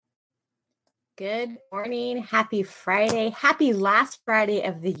Good morning. Happy Friday. Happy last Friday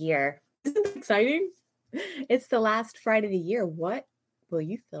of the year. Isn't that exciting? It's the last Friday of the year. What will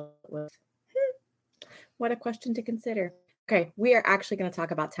you fill it with? What a question to consider. Okay, we are actually going to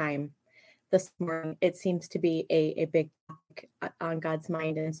talk about time this morning. It seems to be a big topic on God's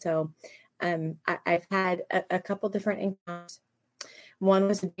mind. And so I've had a couple different encounters. One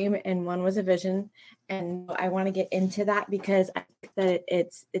was a dream and one was a vision. And I want to get into that because I think that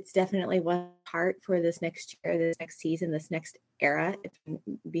it's definitely one part for this next year, this next season, this next era. It can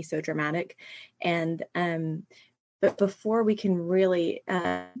be so dramatic. And but before we can really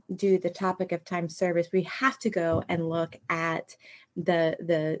do the topic of time service, we have to go and look at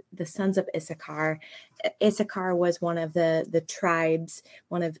the sons of Issachar. Issachar was one of the tribes,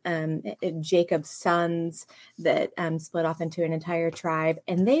 one of Jacob's sons that split off into an entire tribe,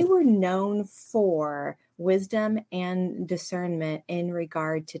 and they were known for wisdom and discernment in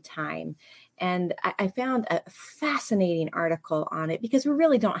regard to time. And I found a fascinating article on it because we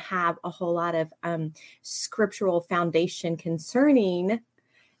really don't have a whole lot of scriptural foundation concerning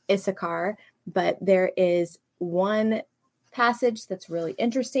Issachar, but there is one passage that's really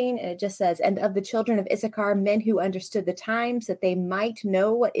interesting. And it just says, "And of the children of Issachar, men who understood the times that they might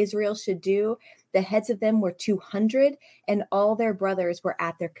know what Israel should do, the heads of them were 200, and all their brothers were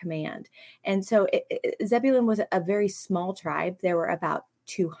at their command." And so Zebulun was a very small tribe. There were about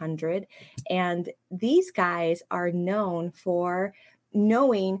 200. And these guys are known for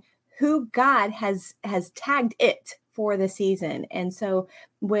knowing who God has tagged it for the season. And so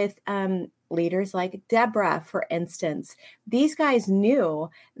with leaders like Deborah, for instance, these guys knew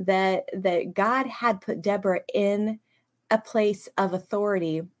that God had put Deborah in a place of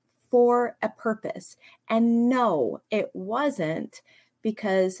authority for a purpose. And no, it wasn't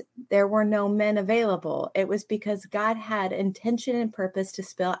because there were no men available. It was because God had intention and purpose to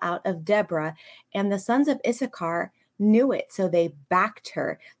spill out of Deborah, and the sons of Issachar knew it, so they backed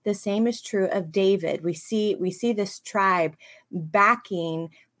her. The same is true of David. We see this tribe backing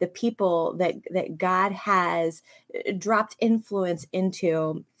the people that God has dropped influence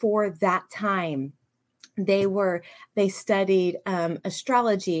into for that time. They studied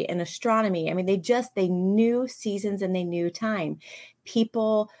astrology and astronomy. I mean, they knew seasons and they knew time.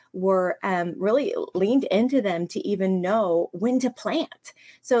 People were really leaned into them to even know when to plant.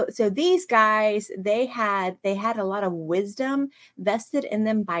 So these guys, they had a lot of wisdom vested in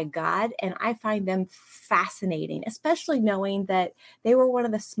them by God, and I find them fascinating, especially knowing that they were one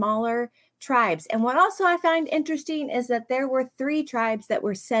of the smaller tribes. And what also I find interesting is that there were 3 tribes that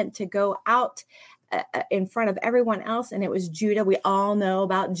were sent to go out in front of everyone else, and it was Judah. We all know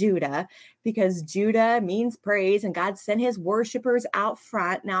about Judah because Judah means praise, and God sent his worshipers out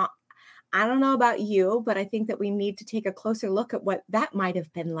front. Now, I don't know about you, but I think that we need to take a closer look at what that might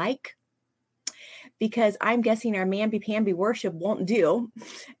have been like, because I'm guessing our mamby-pamby worship won't do.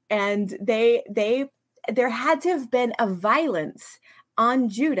 And there had to have been a violence on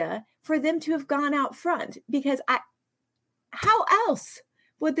Judah for them to have gone out front, because how else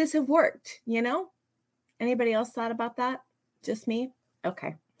would this have worked, you know? Anybody else thought about that? Just me?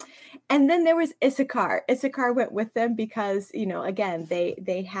 Okay. And then there was Issachar. Issachar went with them because, again,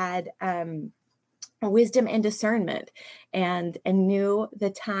 they had wisdom and discernment and knew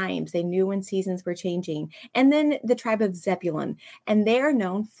the times. They knew when seasons were changing. And then the tribe of Zebulun, and they are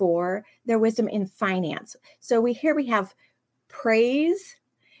known for their wisdom in finance. So we have praise,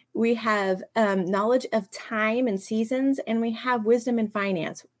 we have knowledge of time and seasons, and we have wisdom in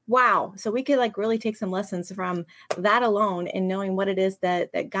finance. Wow. So we could really take some lessons from that alone in knowing what it is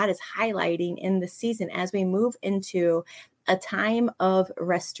that God is highlighting in the season as we move into a time of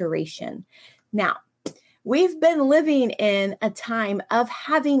restoration. Now, we've been living in a time of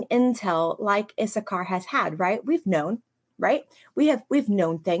having intel like Issachar has had, right? We've known, right? We've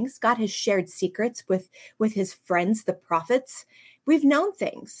known things. God has shared secrets with his friends, the prophets. We've known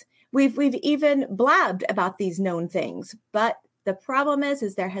things. We've even blabbed about these known things, but the problem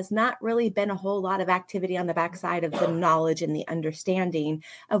is there has not really been a whole lot of activity on the backside of the knowledge and the understanding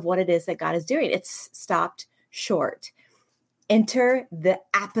of what it is that God is doing. It's stopped short. Enter the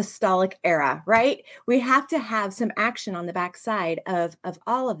apostolic era, right? We have to have some action on the backside of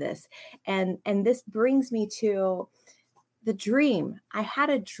all of this. And this brings me to the dream. I had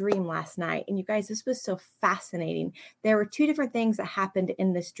a dream last night, and you guys, this was so fascinating. There were 2 different things that happened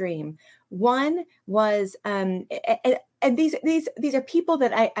in this dream. One was, and these are people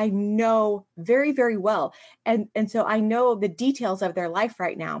that I know very, very well. And so I know the details of their life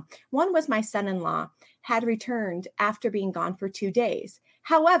right now. One was my son-in-law had returned after being gone for 2 days.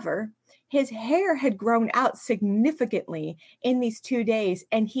 However, his hair had grown out significantly in these 2 days,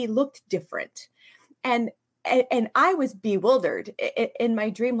 and he looked different. And I was bewildered in my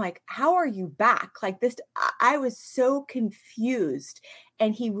dream, like, how are you back? Like this, I was so confused.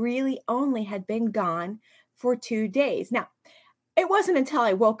 And he really only had been gone for 2 days. Now, it wasn't until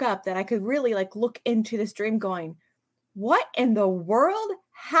I woke up that I could really like look into this dream going, what in the world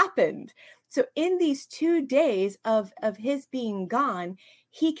happened? So in these 2 days of his being gone,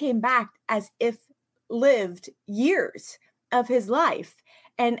 he came back as if lived years of his life.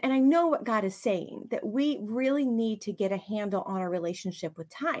 And I know what God is saying, that we really need to get a handle on our relationship with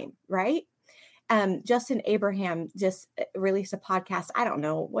time, right? Justin Abraham just released a podcast. I don't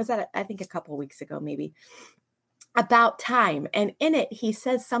know, was that, I think a couple of weeks ago, maybe, about time. And in it, he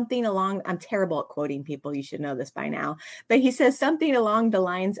says something along, I'm terrible at quoting people, you should know this by now, but he says something along the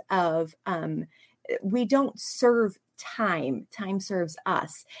lines of, we don't serve time serves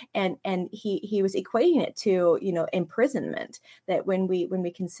us. And he was equating it to, imprisonment, that when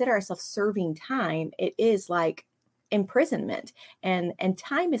we consider ourselves serving time, it is like imprisonment, and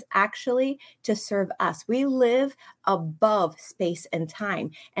time is actually to serve us. We live above space and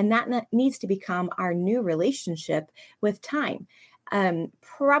time, and that needs to become our new relationship with time.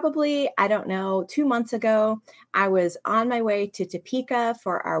 Probably, I don't know, 2 months ago, I was on my way to Topeka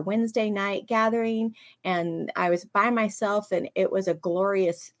for our Wednesday night gathering, and I was by myself, and it was a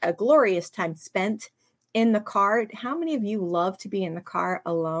glorious time spent in the car. How many of you love to be in the car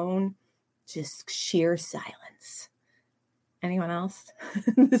alone? Just sheer silence. Anyone else?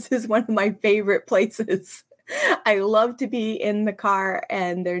 This is one of my favorite places. I love to be in the car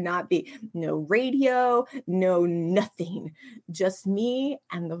and there not be no radio, no nothing, just me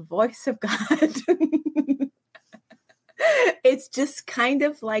and the voice of God. It's just kind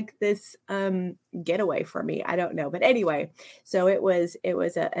of like this getaway for me. I don't know. But anyway, so it was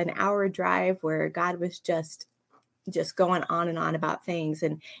an hour drive where God was just going on and on about things.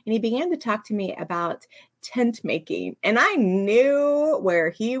 And he began to talk to me about tent making. And I knew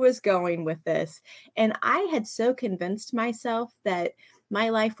where he was going with this. And I had so convinced myself that my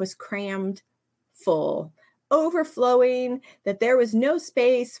life was crammed full, overflowing, that there was no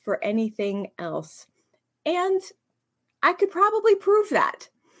space for anything else. And I could probably prove that.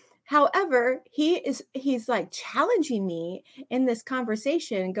 However, he's like challenging me in this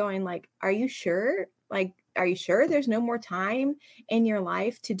conversation, going like, are you sure? Like, are you sure there's no more time in your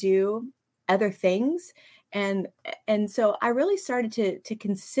life to do other things? And so I really started to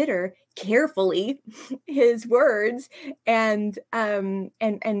consider carefully his words and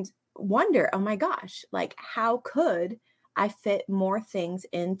wonder, oh my gosh, like how could I fit more things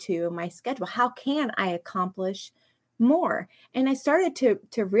into my schedule? How can I accomplish more? And I started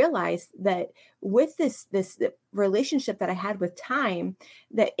to realize that with this relationship that I had with time,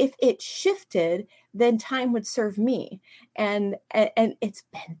 that if it shifted, then time would serve me. And it's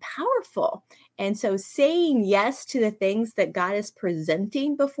been powerful. And so saying yes to the things that God is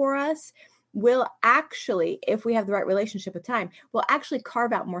presenting before us will actually, if we have the right relationship with time, will actually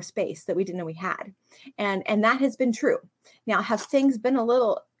carve out more space that we didn't know we had. And that has been true. Now, have things been a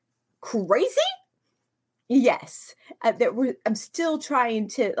little crazy? Yes, I'm still trying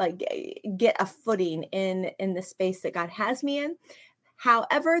to like get a footing in the space that God has me in.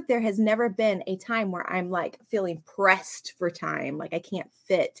 However, there has never been a time where I'm like feeling pressed for time, like I can't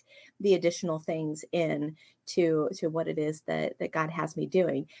fit the additional things in to what it is that God has me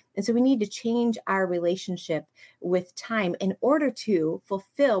doing. And so we need to change our relationship with time in order to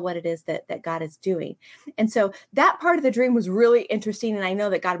fulfill what it is that God is doing. And so that part of the dream was really interesting. And I know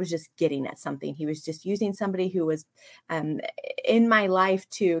that God was just getting at something. He was just using somebody who was in my life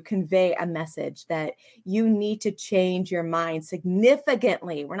to convey a message that you need to change your mind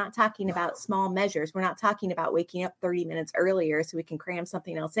significantly. We're not talking about small measures. We're not talking about waking up 30 minutes earlier so we can cram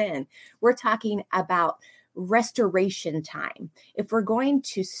something else in. We're talking about restoration time. If we're going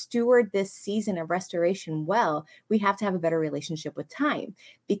to steward this season of restoration well, we have to have a better relationship with time,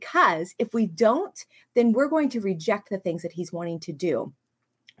 because if we don't, then we're going to reject the things that he's wanting to do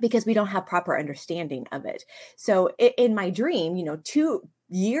because we don't have proper understanding of it. So in my dream, 2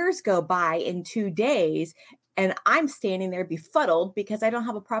 years go by in 2 days and I'm standing there befuddled because I don't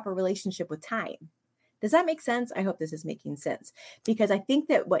have a proper relationship with time. Does that make sense? I hope this is making sense, because I think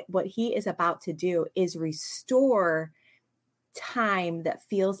that what he is about to do is restore time that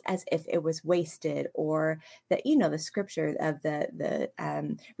feels as if it was wasted, or that, the scripture of the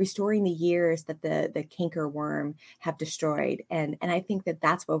restoring the years that the canker worm have destroyed. And I think that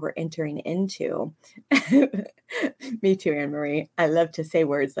that's what we're entering into. Me too, Anne Marie. I love to say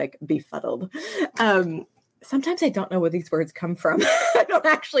words like befuddled. Sometimes I don't know where these words come from. I don't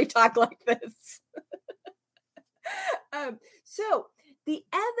actually talk like this. So the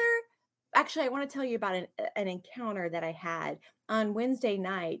other, actually, I want to tell you about an encounter that I had on Wednesday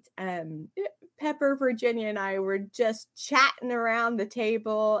night. Pepper, Virginia, and I were just chatting around the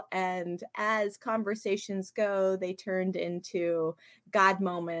table, and as conversations go, they turned into God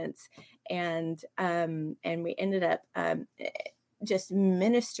moments, and we ended up just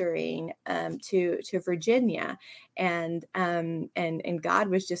ministering to Virginia, and God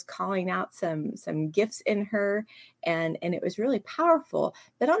was just calling out some gifts in her, and it was really powerful.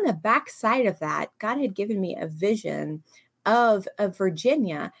 But on the backside of that, God had given me a vision of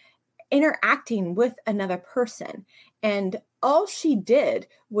Virginia interacting with another person, and all she did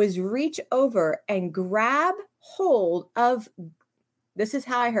was reach over and grab hold of, this is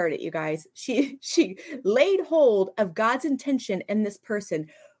how I heard it, you guys. She laid hold of God's intention in this person,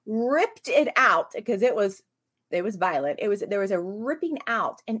 ripped it out, because it was violent. There was a ripping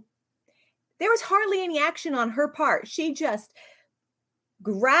out, and there was hardly any action on her part. She just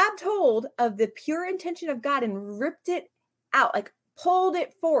grabbed hold of the pure intention of God and ripped it out, like pulled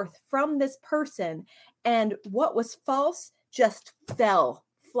it forth from this person. And what was false just fell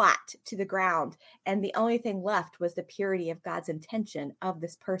flat to the ground. And the only thing left was the purity of God's intention of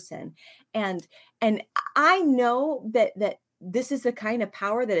this person. And I know that this is the kind of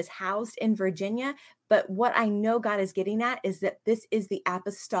power that is housed in Virginia. But what I know God is getting at is that this is the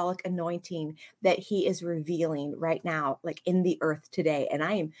apostolic anointing that he is revealing right now, like in the earth today. And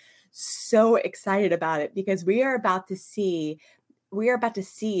I am so excited about it, because we are about to see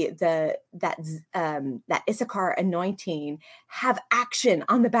that Issachar anointing have action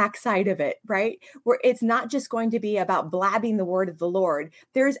on the backside of it, right? Where it's not just going to be about blabbing the word of the Lord.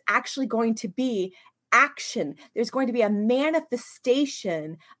 There's actually going to be action. There's going to be a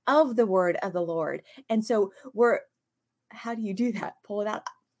manifestation of the word of the Lord. And so how do you do that? Pull it out.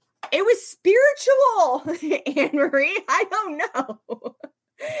 It was spiritual, Anne-Marie. I don't know.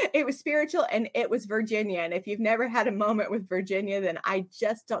 It was spiritual, and it was Virginia. And if you've never had a moment with Virginia, then I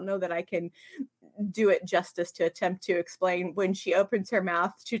just don't know that I can do it justice to attempt to explain. When she opens her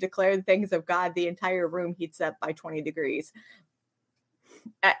mouth to declare the things of God, the entire room heats up by 20 degrees.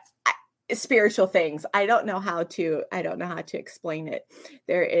 Spiritual things. I don't know how to explain it.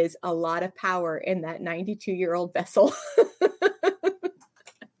 There is a lot of power in that 92-year-old vessel.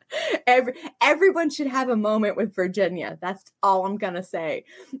 Everyone should have a moment with Virginia. That's all I'm going to say.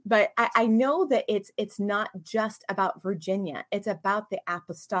 But I know that it's not just about Virginia. It's about the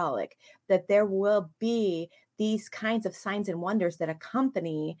apostolic, that there will be these kinds of signs and wonders that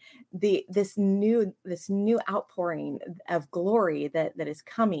accompany this new outpouring of glory that is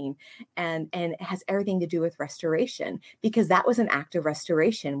coming, and it has everything to do with restoration, because that was an act of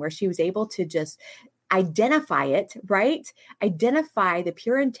restoration where she was able to just identify it, right? Identify the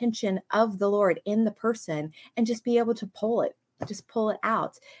pure intention of the Lord in the person, and just be able to pull it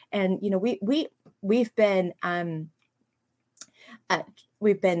out. And we've been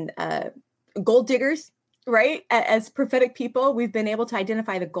gold diggers, right? As prophetic people, we've been able to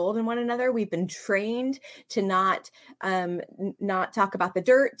identify the gold in one another. We've been trained to not talk about the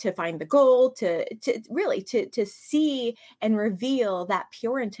dirt, to find the gold, to really see and reveal that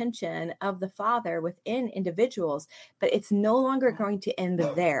pure intention of the Father within individuals. But it's no longer going to end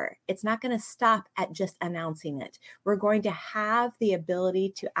there. It's not going to stop at just announcing it. We're going to have the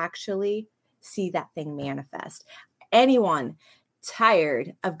ability to actually see that thing manifest. Anyone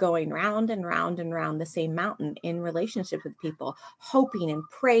tired of going round and round and round the same mountain in relationship with people, hoping and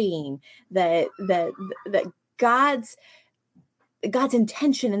praying that God's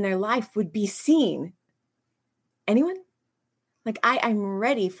intention in their life would be seen? Anyone? Like, I'm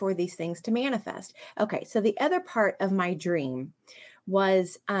ready for these things to manifest. Okay, so the other part of my dream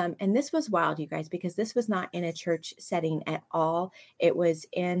was, and this was wild, you guys, because this was not in a church setting at all. It was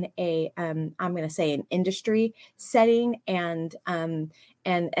in a, I'm going to say, an industry setting, and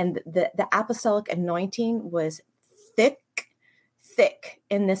the apostolic anointing was thick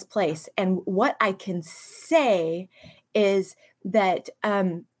in this place. And what I can say is that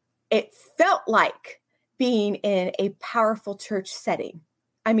it felt like being in a powerful church setting.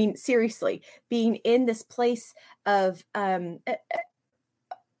 I mean, seriously, being in this place of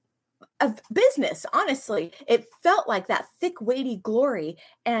business. Honestly, it felt like that thick, weighty glory,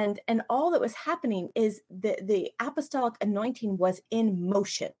 and all that was happening is the apostolic anointing was in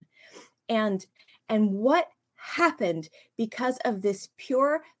motion, and what happened because of this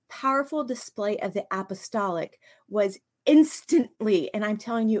pure, powerful display of the apostolic was instantly, and I'm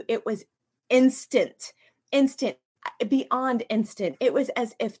telling you, it was instant. beyond instant. It was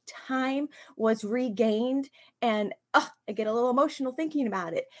as if time was regained, and I get a little emotional thinking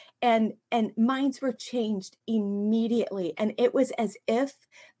about it. And minds were changed immediately, and it was as if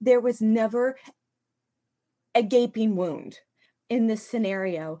there was never a gaping wound in this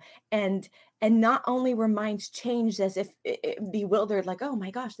scenario. And not only were minds changed as if bewildered, like, oh my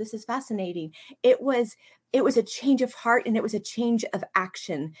gosh, this is fascinating. It was a change of heart, and it was a change of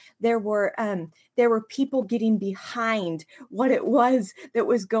action. There were people getting behind what it was that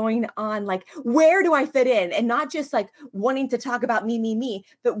was going on. Like, where do I fit in? And not just like wanting to talk about me,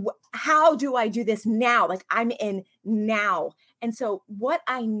 but how do I do this now? Like, I'm in now. And so what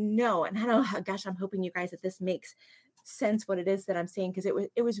I know, and I don't know, gosh, I'm hoping you guys that this makes sense what it is that I'm saying, because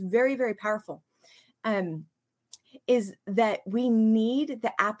it was very, very powerful, is that we need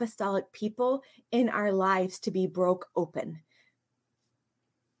the apostolic people in our lives to be broke open.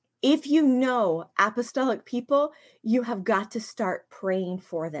 If you know apostolic people, you have got to start praying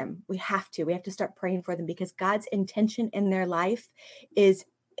for them. We have to start praying for them, because God's intention in their life is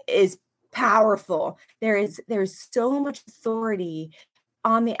powerful. There's so much authority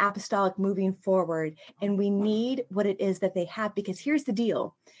on the apostolic moving forward, and we need what it is that they have. Because here's the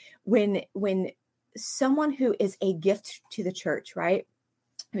deal: when someone who is a gift to the church, right,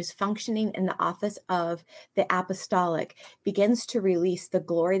 who's functioning in the office of the apostolic, begins to release the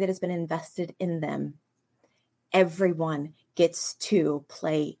glory that has been invested in them, everyone gets to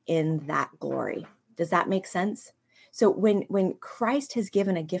play in that glory. Does that make sense? So when Christ has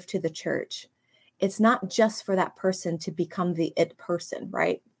given a gift to the church, it's not just for that person to become the it person,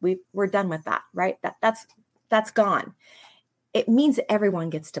 right? We're done with that, right? That's gone. It means that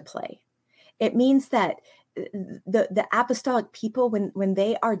everyone gets to play. It means that the apostolic people, when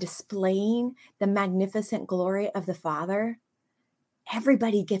they are displaying the magnificent glory of the Father,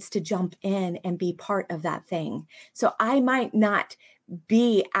 everybody gets to jump in and be part of that thing. So I might not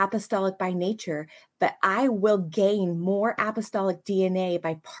be apostolic by nature, but I will gain more apostolic DNA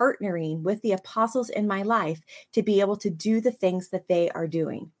by partnering with the apostles in my life to be able to do the things that they are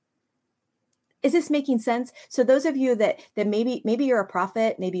doing. Is this making sense? So those of you that maybe you're a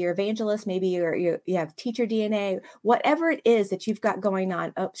prophet, maybe you're evangelist, maybe you have teacher DNA, whatever it is that you've got going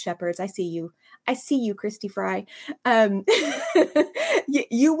on. Oh, shepherds, I see you, Christy Fry.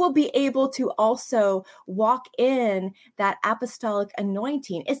 You will be able to also walk in that apostolic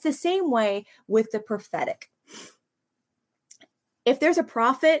anointing. It's the same way with the prophetic. If there's a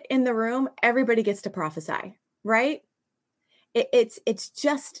prophet in the room, everybody gets to prophesy, right? It's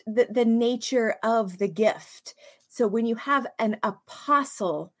just the nature of the gift. So when you have an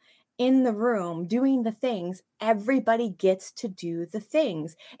apostle in the room doing the things, everybody gets to do the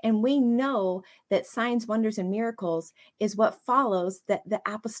things. And we know that signs, wonders, and miracles is what follows the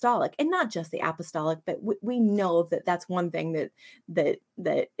apostolic, and not just the apostolic, but we know that that's one thing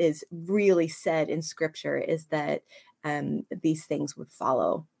that is really said in Scripture, is that these things would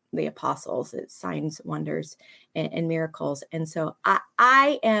follow the apostles. It's signs, wonders, and miracles. And so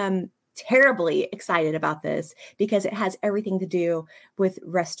I am terribly excited about this, because it has everything to do with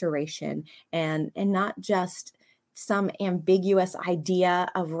restoration, and not just some ambiguous idea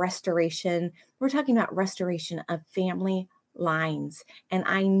of restoration. We're talking about restoration of family lines. And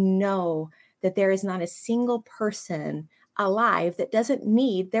I know that there is not a single person alive that doesn't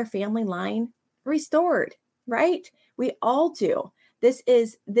need their family line restored, right? We all do. This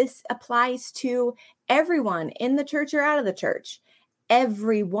applies to everyone in the church or out of the church,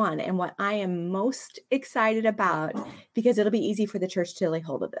 everyone. And what I am most excited about, because it'll be easy for the church to lay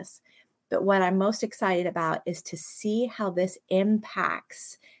hold of this, but what I'm most excited about is to see how this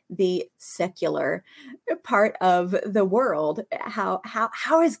impacts the secular part of the world. How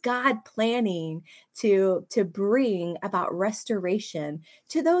is God planning to bring about restoration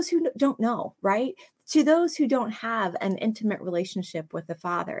to those who don't know, right? To those who don't have an intimate relationship with the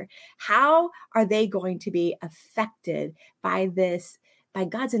Father? How are they going to be affected by this, by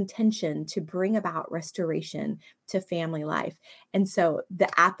God's intention to bring about restoration to family life? And so the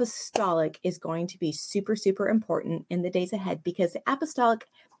apostolic is going to be super, super important in the days ahead, because the apostolic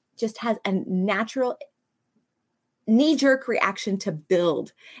just has a natural knee-jerk reaction to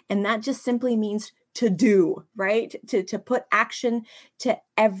build. And that just simply means to do, right? To put action to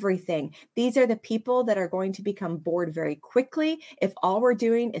everything. These are the people that are going to become bored very quickly if all we're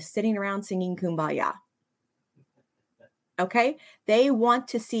doing is sitting around singing Kumbaya. Okay? They want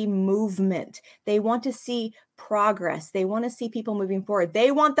to see movement. They want to see progress. They want to see people moving forward.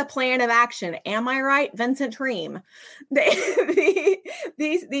 They want the plan of action. Am I right, Vincent Ream?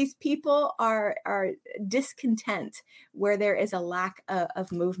 These people are discontent where there is a lack of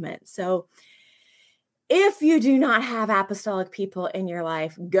movement. So If you do not have apostolic people in your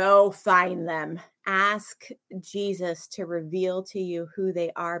life, go find them. Ask Jesus to reveal to you who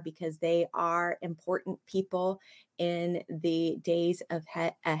they are, because they are important people in the days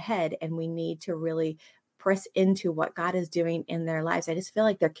ahead. And we need to really press into what God is doing in their lives. I just feel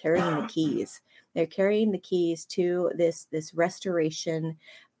like they're carrying the keys. They're carrying the keys to this restoration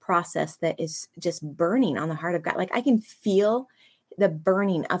process that is just burning on the heart of God. Like I can feel the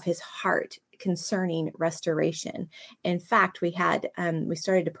burning of his heart concerning restoration. In fact, we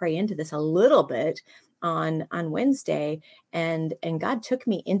started to pray into this a little bit on Wednesday, and God took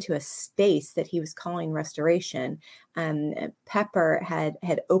me into a space that he was calling restoration. Pepper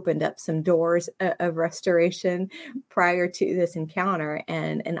had opened up some doors of restoration prior to this encounter,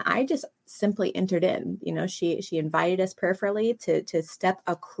 and I just simply entered in. She invited us prayerfully to step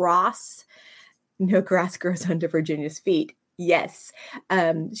across. No grass grows under Virginia's feet. Yes.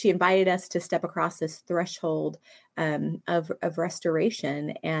 She invited us to step across this threshold of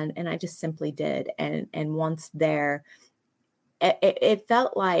restoration. And I just simply did. And once there, it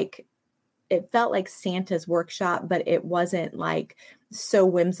felt like Santa's workshop, but it wasn't like so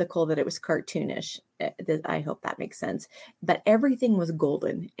whimsical that it was cartoonish. I hope that makes sense. But everything was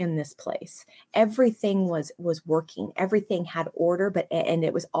golden in this place. Everything was working. Everything had order, and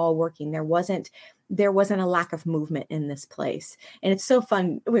it was all working. There wasn't a lack of movement in this place. And it's so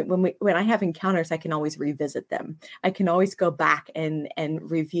fun when I have encounters, I can always revisit them. I can always go back and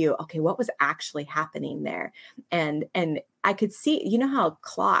review, okay, what was actually happening there? And I could see, how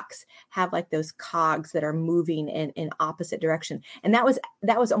clocks have like those cogs that are moving in opposite direction. And that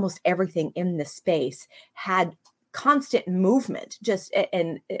was almost everything in the space had constant movement, just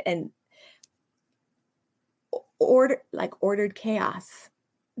and ordered chaos.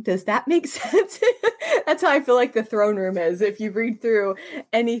 Does that make sense? That's how I feel like the throne room is. If you read through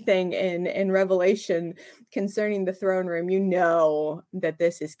anything in Revelation concerning the throne room, you know that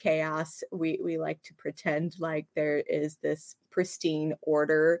this is chaos. We like to pretend like there is this pristine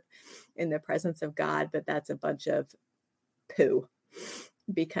order in the presence of God, but that's a bunch of poo,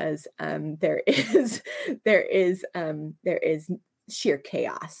 because there is sheer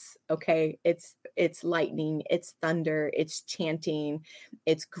chaos. Okay. It's lightning, it's thunder, it's chanting,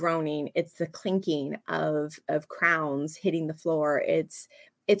 it's groaning, it's the clinking of crowns hitting the floor. It's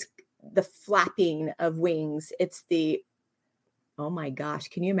the flapping of wings. It's oh my gosh.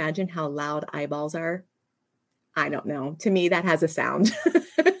 Can you imagine how loud eyeballs are? I don't know. To me, that has a sound.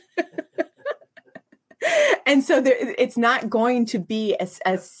 And so it's not going to be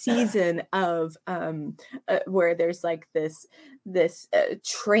a season of where there's like this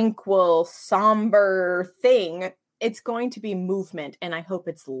tranquil, somber thing. It's going to be movement, and I hope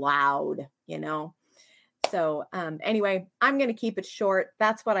it's loud, So anyway, I'm going to keep it short.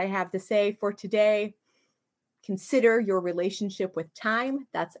 That's what I have to say for today. Consider your relationship with time.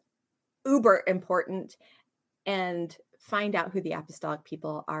 That's uber important. And find out who the apostolic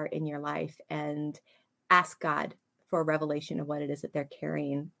people are in your life, and ask God for a revelation of what it is that they're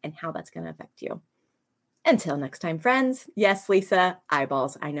carrying and how that's going to affect you. Until next time, friends. Yes, Lisa,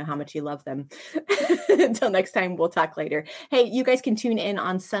 eyeballs. I know how much you love them. Until next time, we'll talk later. Hey, you guys can tune in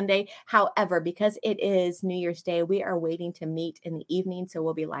on Sunday. However, because it is New Year's Day, we are waiting to meet in the evening. So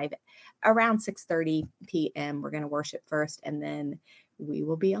we'll be live around 6:30 p.m. We're going to worship first, and then we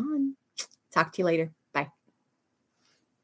will be on. Talk to you later.